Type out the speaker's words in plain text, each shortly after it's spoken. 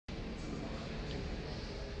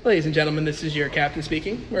Ladies and gentlemen, this is your captain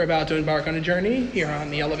speaking. We're about to embark on a journey here on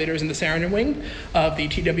the elevators in the Saarinen wing of the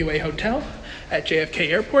TWA Hotel at JFK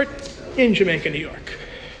Airport in Jamaica, New York.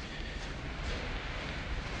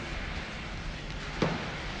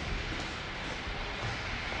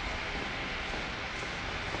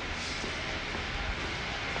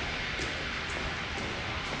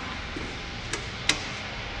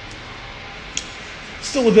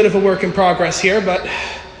 Still a bit of a work in progress here, but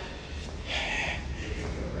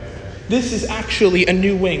this is actually a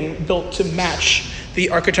new wing built to match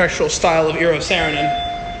the architectural style of Eero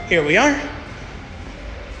Saarinen. Here we are.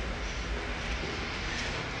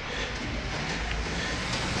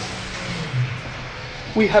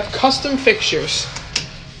 We have custom fixtures.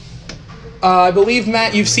 I believe,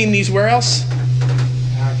 Matt, you've seen these where else?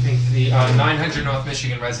 I think the 900 North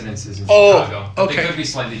Michigan Residences in Chicago. Okay. They could be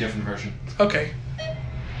slightly different version. Okay.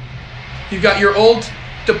 You've got your old,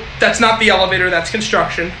 that's not the elevator, that's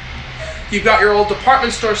construction. You've got your old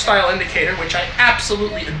department store style indicator, which I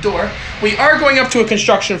absolutely adore. We are going up to a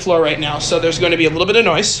construction floor right now, so there's going to be a little bit of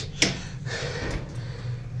noise.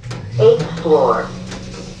 8th floor.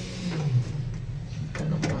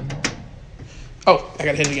 Oh, I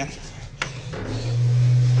got to hit it again.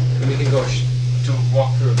 And we can go to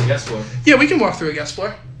walk through the guest floor. Yeah, we can walk through a guest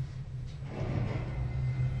floor.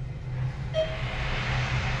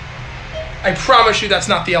 I promise you that's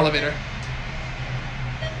not the elevator.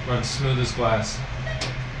 Run smooth as glass.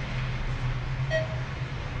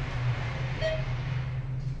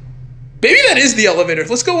 Maybe that is the elevator.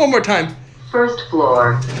 Let's go one more time. 1st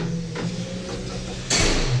floor.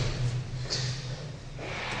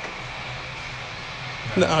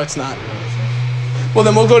 No, it's not. Well,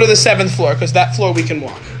 then we'll go to the 7th floor, because that floor we can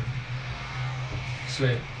walk.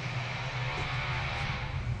 Sweet.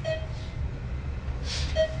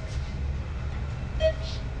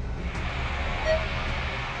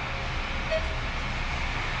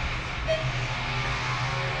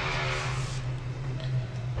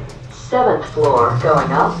 Seventh floor,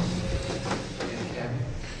 going up.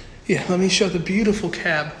 Yeah, let me show the beautiful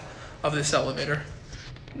cab of this elevator.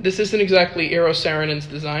 This isn't exactly Eero Saarinen's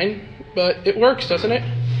design, but it works, doesn't it?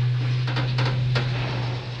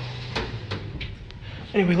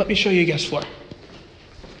 Anyway, let me show you guest floor.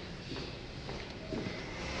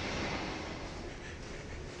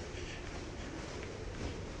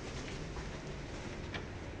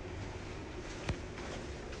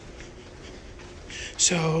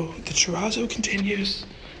 So the terrazzo continues.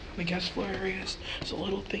 The guest floor areas. There's a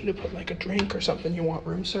little thing to put like a drink or something you want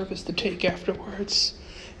room service to take afterwards.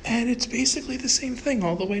 And it's basically the same thing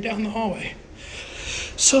all the way down the hallway.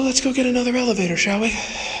 So let's go get another elevator, shall we? I like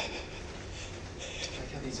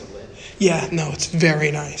how these are lit. Yeah, no, it's very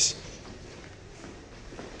nice.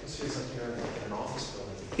 This feels like you're in an office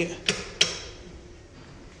building. Yeah.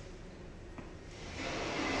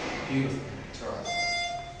 Beautiful. Terrazzo.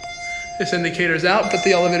 This indicator's out, but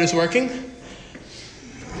the elevator's working.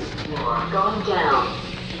 Going down.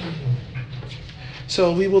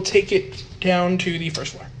 So we will take it down to the 1st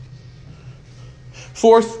floor.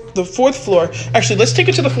 The 4th floor. Actually, let's take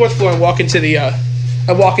it to the 4th floor and walk into the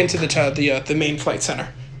main flight center.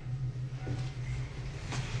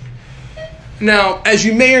 Now, as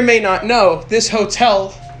you may or may not know, this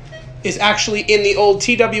hotel is actually in the old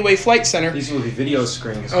TWA flight center. These will be video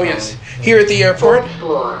screens. Oh yes, here at the airport. 4th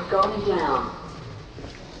floor, going down.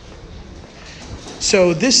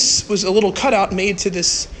 So this was a little cutout made to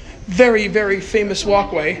this very, very famous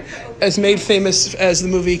walkway, as made famous as the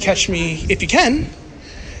movie Catch Me If You Can.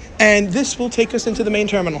 And this will take us into the main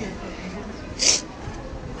terminal.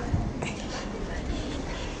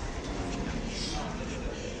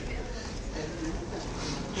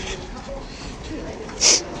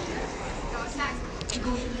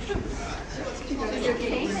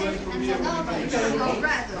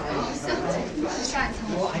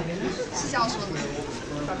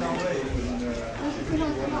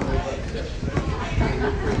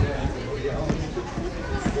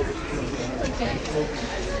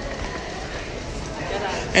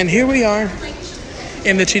 And here we are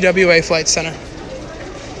in the TWA Flight Center.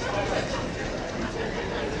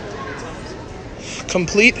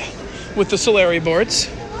 Complete with the Solari boards.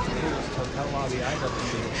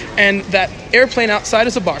 And that airplane outside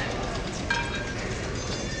is a bar.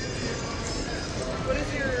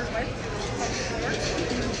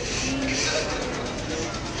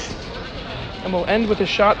 And we'll end with a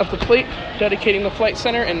shot of the plate dedicating the flight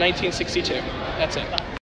center in 1962. That's it.